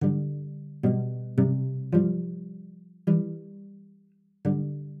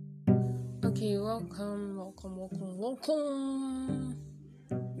Okay, welcome.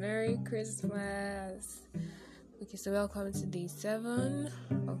 Merry Christmas. Okay, so welcome to day 7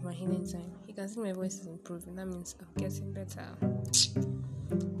 of my healing time. You can see my voice is improving. That means I'm getting better.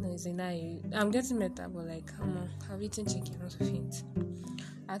 No, it's not. I'm getting better, but I've eaten chicken, not faint.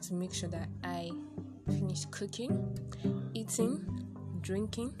 I had to make sure that I finish cooking, eating,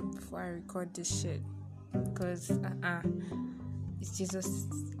 drinking before I record this shit. Because it's Jesus.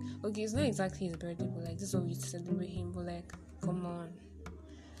 Okay, it's not exactly his birthday, but this is what we celebrate him. But come on.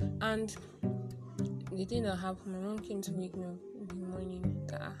 And the thing that happened, my mom came to wake me up in the morning.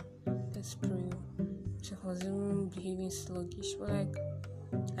 Let's pray. She was even behaving sluggish, but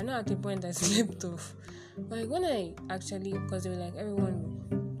I know at the point I slept off. When I actually, because they were everyone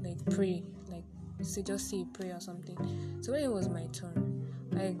pray, just say pray or something. So when it was my turn,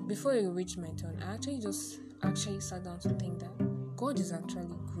 before it reached my turn, I actually sat down to think that God is actually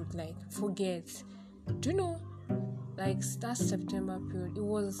good. Forget. Do you know? That September period, it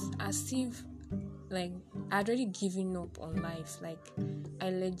was as if I'd already given up on life. I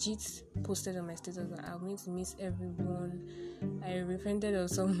legit posted on my status that I'm going to miss everyone. I repented of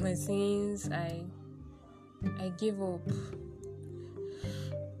some of my sins. I gave up.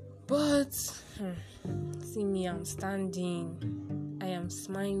 But see me, I'm standing. I am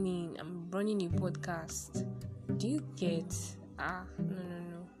smiling. I'm running a podcast. Do you get?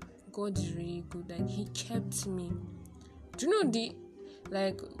 No. God is really good. He kept me. Do you know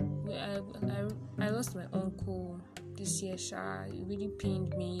I lost my uncle this year, it really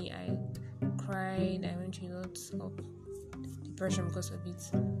pained me. I cried. I went through a lot of depression because of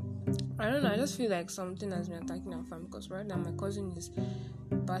it. I don't know, I just feel something has been attacking our family, because right now my cousin is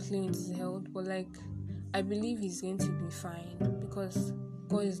battling with his health, but I believe he's going to be fine, because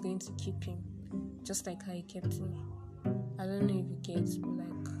God is going to keep him, just like how he kept me. I don't know if you get, but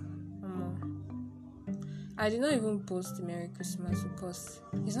I did not even post Merry Christmas, because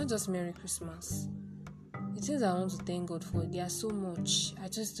it's not just Merry Christmas. The things I want to thank God for, there are so much. I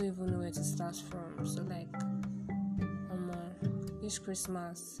just don't even know where to start from. So this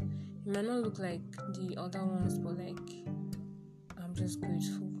Christmas, it might not look like the other ones, but I'm just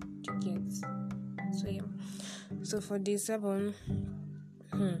grateful to get. So yeah. So for day 7,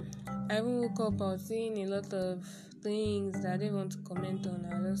 I even woke up, I was seeing a lot of things that I didn't want to comment on.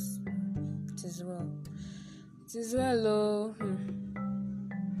 It is well though.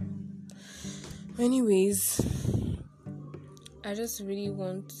 Anyways, I just really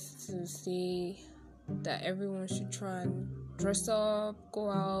want to say that everyone should try and dress up, go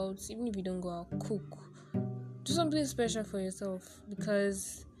out. Even if you don't go out, cook. Do something special for yourself,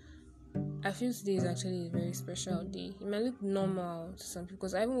 because I feel today is actually a very special day. It might look normal to some people,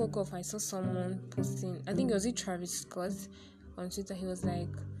 because I even woke up, I saw someone posting, I think it was Travis Scott on Twitter. He was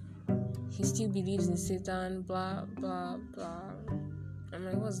he still believes in Satan, blah blah blah.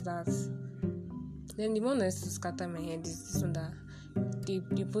 I'm what's that? Then the one that used to scatter my head is this one that they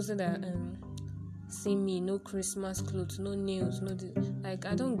posted that see me, no Christmas clothes, no nails, no I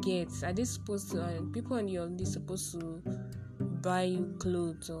don't get. Are they supposed to people on your list supposed to buy you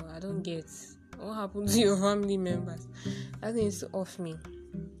clothes, or I don't get what happened to your family members? I think it's off me.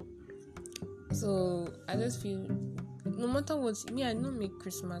 So I just feel no matter what, I don't make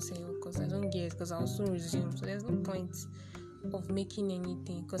Christmas here, because I don't get, because I'll soon resume. So there's no point of making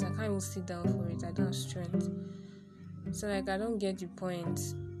anything, because I can't even sit down for it. I don't have strength. So I don't get the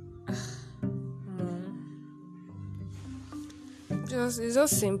point. It's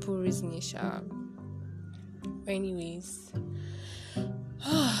just simple reasoning, Anyways,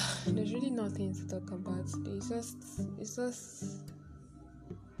 there's really nothing to talk about today. It's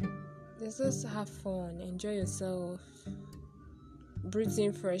just have fun, enjoy yourself, breathe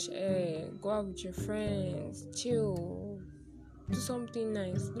in fresh air, go out with your friends, chill, do something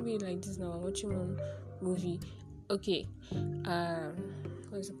nice. Maybe like this now, I'm watching one movie. Okay,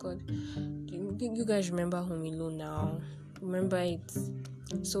 what is it called? You guys remember Home Alone now? Remember it?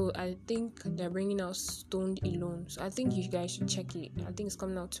 So I think they're bringing out Stoned Alone. So I think you guys should check it. I think it's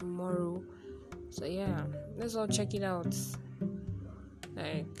coming out tomorrow. So yeah, let's all check it out.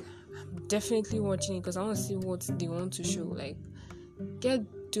 I'm definitely watching it, because I want to see what they want to show.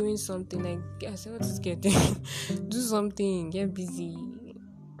 Get doing something. I said, what is getting? Do something. Get busy.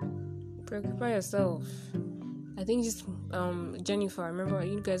 Preoccupy yourself. I think just Jennifer. Remember,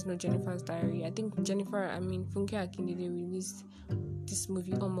 you guys know Jennifer's Diary. I think Funke Akindele released this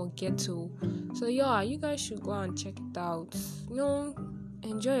movie, Ghetto. So yeah, you guys should go and check it out.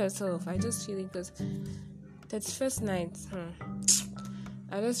 Enjoy yourself. I just feel it, because that's first night.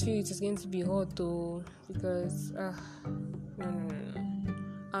 I just feel it is going to be hot though, because no.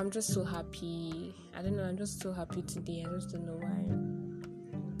 I'm just so happy. I don't know, I'm just so happy today. I just don't know why.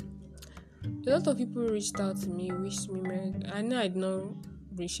 A lot of people reached out to me, wished me Merry. I know I did not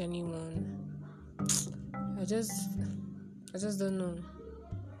wish anyone. I just don't know.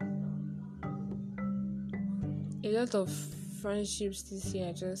 A lot of friendships this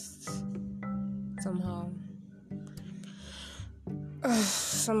year just somehow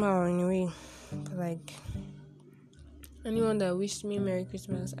anyway. But like anyone that wished me Merry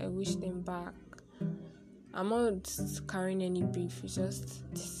Christmas, I wish them back. I'm not carrying any beef. It's just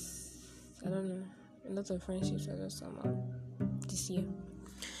I don't know. A lot of friendships are just somehow this year.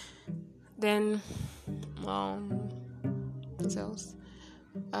 Then what else?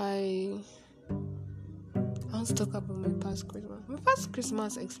 I want to talk about my past Christmas. My past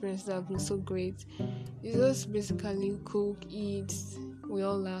Christmas experiences have been so great. It's just basically cook, eat, we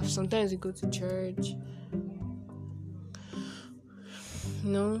all laugh. Sometimes we go to church.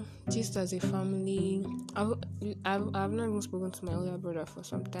 Just as a family. I've not even spoken to my older brother for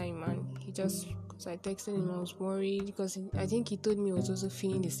some time, and because I texted him, I was worried because I think he told me he was also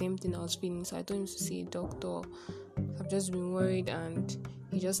feeling the same thing I was feeling, so I told him to see a doctor. I've just been worried, and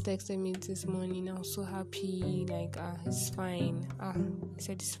he just texted me this morning. I was so happy, like it's fine. He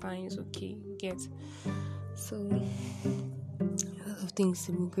said it's fine, it's okay. So a lot of things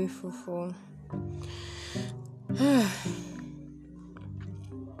to be grateful for.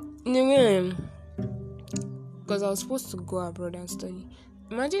 Because I was supposed to go abroad and study.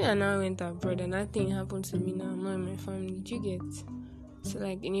 Imagine I now went abroad and that thing happened to me now. I'm not in my family. Do you get? So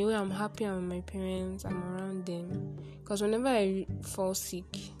like in a way, I'm happy I'm with my parents. I'm around them. Because whenever I fall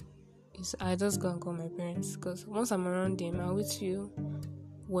sick, I just go and call my parents. Because once I'm around them, I always feel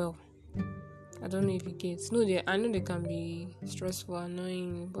well. I don't know if you get. No, I know they can be stressful,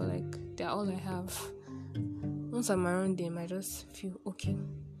 annoying, but like they're all I have. Once I'm around them, I just feel okay.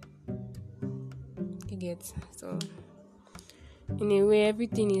 You get? So in a way,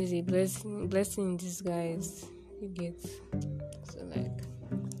 everything is a blessing in disguise. You get? So like,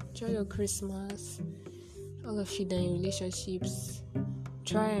 enjoy your Christmas. All of you that in relationships,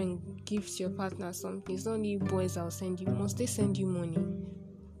 try and gift your partner something. It's not only boys that will send you. Must they send you money?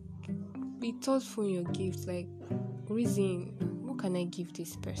 Be thoughtful in your gifts. Like, reason, what can I give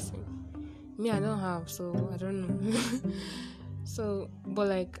this person? Me, I don't have, so I don't know. So, but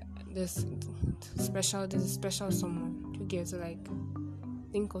like, there's a special someone to get to like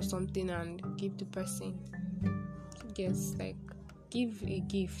think of something and give the person. Like, give a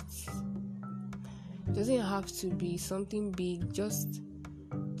gift. It doesn't have to be something big, just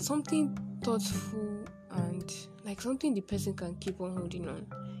something thoughtful and like something the person can keep on holding on.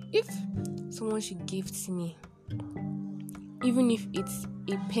 If someone should gift me, even if it's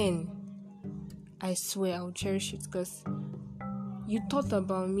a pen, I swear I'll cherish it because you thought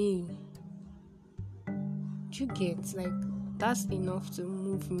about me. Do you get? Like, that's enough to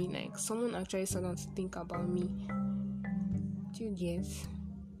move me. Like, someone actually sat down to think about me. Do you get?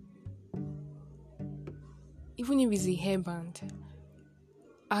 Even if it's a hairband,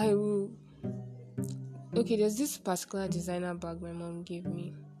 I will. Okay, there's this particular designer bag my mom gave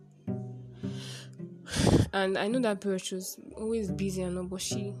me. And I know that period she was always busy and all, but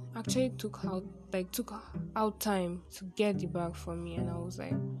she actually took out time to get the bag for me, and I was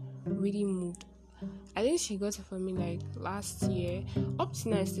like really moved. I think she got it for me like last year. Up to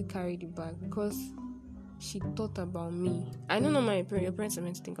now, I still carry the bag because she thought about me. I don't know your parents are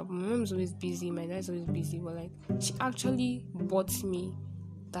meant to think about. My mom's always busy, my dad's always busy, but like she actually bought me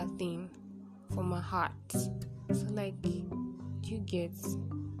that thing from my heart. So like, do you get?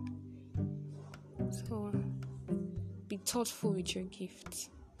 So be thoughtful with your gift.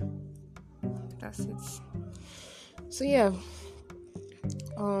 That's it. So yeah.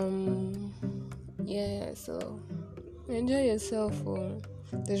 So enjoy yourself.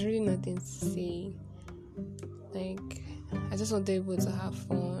 There's really nothing to say. Like, I just want people to have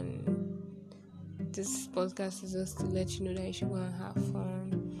fun. This podcast is just to let you know that you should go and have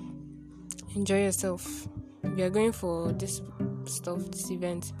fun. Enjoy yourself. If you're going for this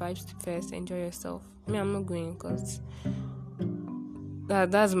event, Vibes First, enjoy yourself. I'm not going because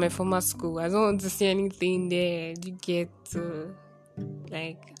that's my former school. I don't want to see anything there. You get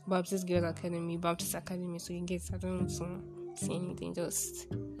like Baptist Girls Academy, Baptist Academy, so you get, I don't want to see anything. Just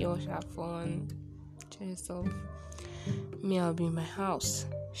you all should have fun. Enjoy yourself. I'll be in my house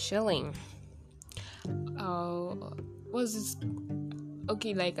chilling. What's this?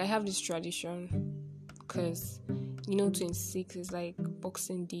 Okay, like I have this tradition because 26 is like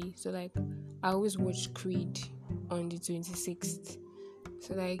Boxing Day, so like I always watch Creed on the 26th.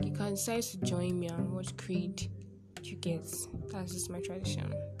 So like you can decide to join me and watch Creed You get, that's just my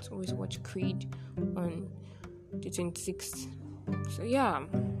tradition to always watch Creed on the 26th. So yeah,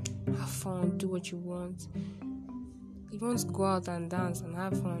 have fun, do what you want. If you want to go out and dance and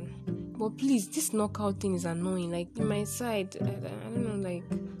have fun, but please, this knockout thing is annoying. Like in my side, I don't know, like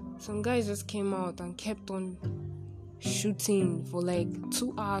some guys just came out and kept on shooting for like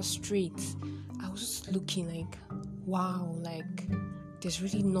 2 hours straight. I was just looking like, wow, like there's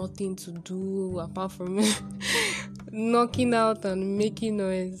really nothing to do apart from knocking out and making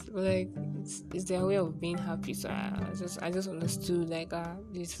noise. But like it's their way of being happy. So I just understood like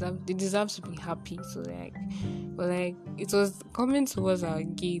they deserve to be happy. So like, but like it was coming towards our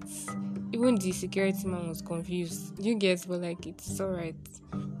gates. Even the security man was confused. You get, but like it's alright.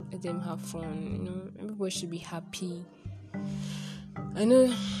 Let them have fun. You know, everybody should be happy. I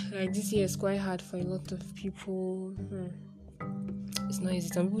know, like this year is quite hard for a lot of people. It's not easy.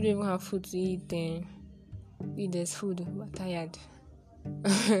 Some people don't even have food to eat. Then if there's food, we're tired.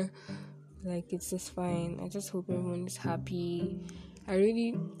 Like it's just fine. I just hope everyone is happy. I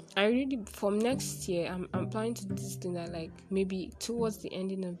really, from next year, I'm planning to do this thing that like maybe towards the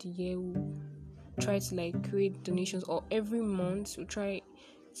ending of the year we'll try to like create donations, or every month we'll try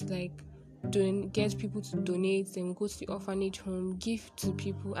to like get people to donate, then go to the orphanage home, give to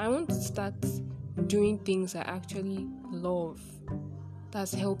people. I want to start doing things I actually love.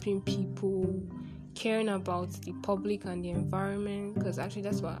 That's helping people, caring about the public and the environment, because actually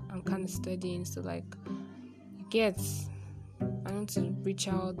that's what I'm kind of studying. So like, I want to reach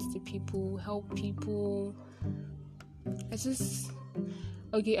out to people, help people. I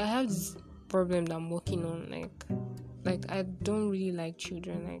have this problem that I'm working on. Like I don't really like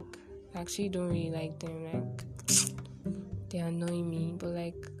children. Like I actually don't really like them. Like they annoy me. But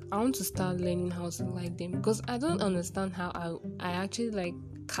like I want to start learning how to like them, because I don't understand how I actually like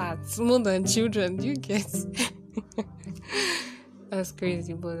cats more than children. Do you get? That's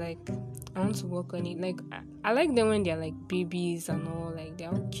crazy. But like I want to work on it. Like I like them when they're like babies and all. Like they're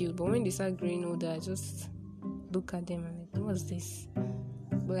all cute. But when they start growing older, I just look at them and like, what's this?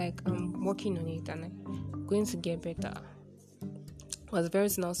 But like I'm working on it and I'm going to get better. Because very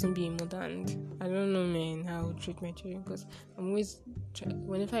soon I'll soon be a mother, and I don't know, man, how I would treat my children, because I'm always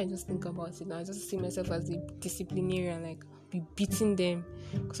whenever I just think about it, I just see myself as the disciplinarian, like be beating them,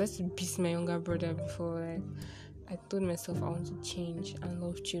 because I used to beat my younger brother before. Like I told myself I want to change and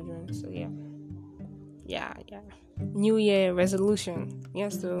love children. So yeah. New Year resolution.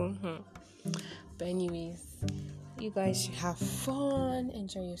 So but anyways, you guys should have fun,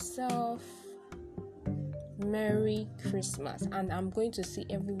 enjoy yourself. Merry Christmas. And I'm going to see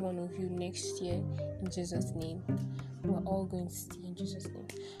every one of you next year in Jesus' name. We're all going to see in Jesus' name.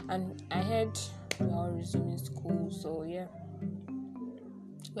 And I heard we're all resuming school, so yeah,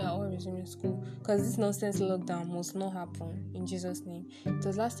 we're all resuming school, because this nonsense lockdown must not happen in Jesus' name. It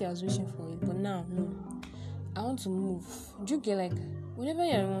was last year I was wishing for it, but now no. I want to move. Do you get, like, whenever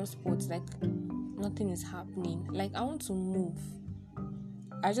you're in one spot, like nothing is happening. Like I want to move.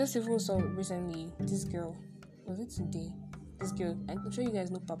 I just even saw recently this girl. Was it today? This girl, I'm sure you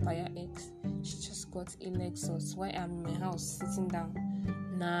guys know Papaya X. She just got a Lexus while I'm in my house sitting down.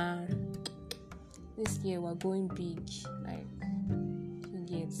 Nah, this year we're going big. Like, you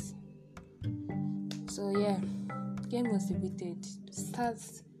get. So yeah, get motivated. Start.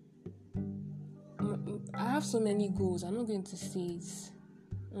 I have so many goals. I'm not going to say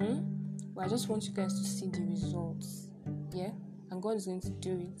it. But I just want you guys to see the results. Yeah, and God is going to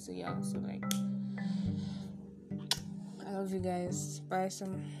do it. So yeah, so like, I love you guys. Bye.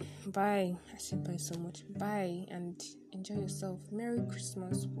 I said bye so much. Bye and enjoy yourself. Merry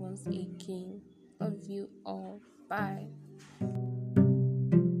Christmas once again. Love you all. Bye.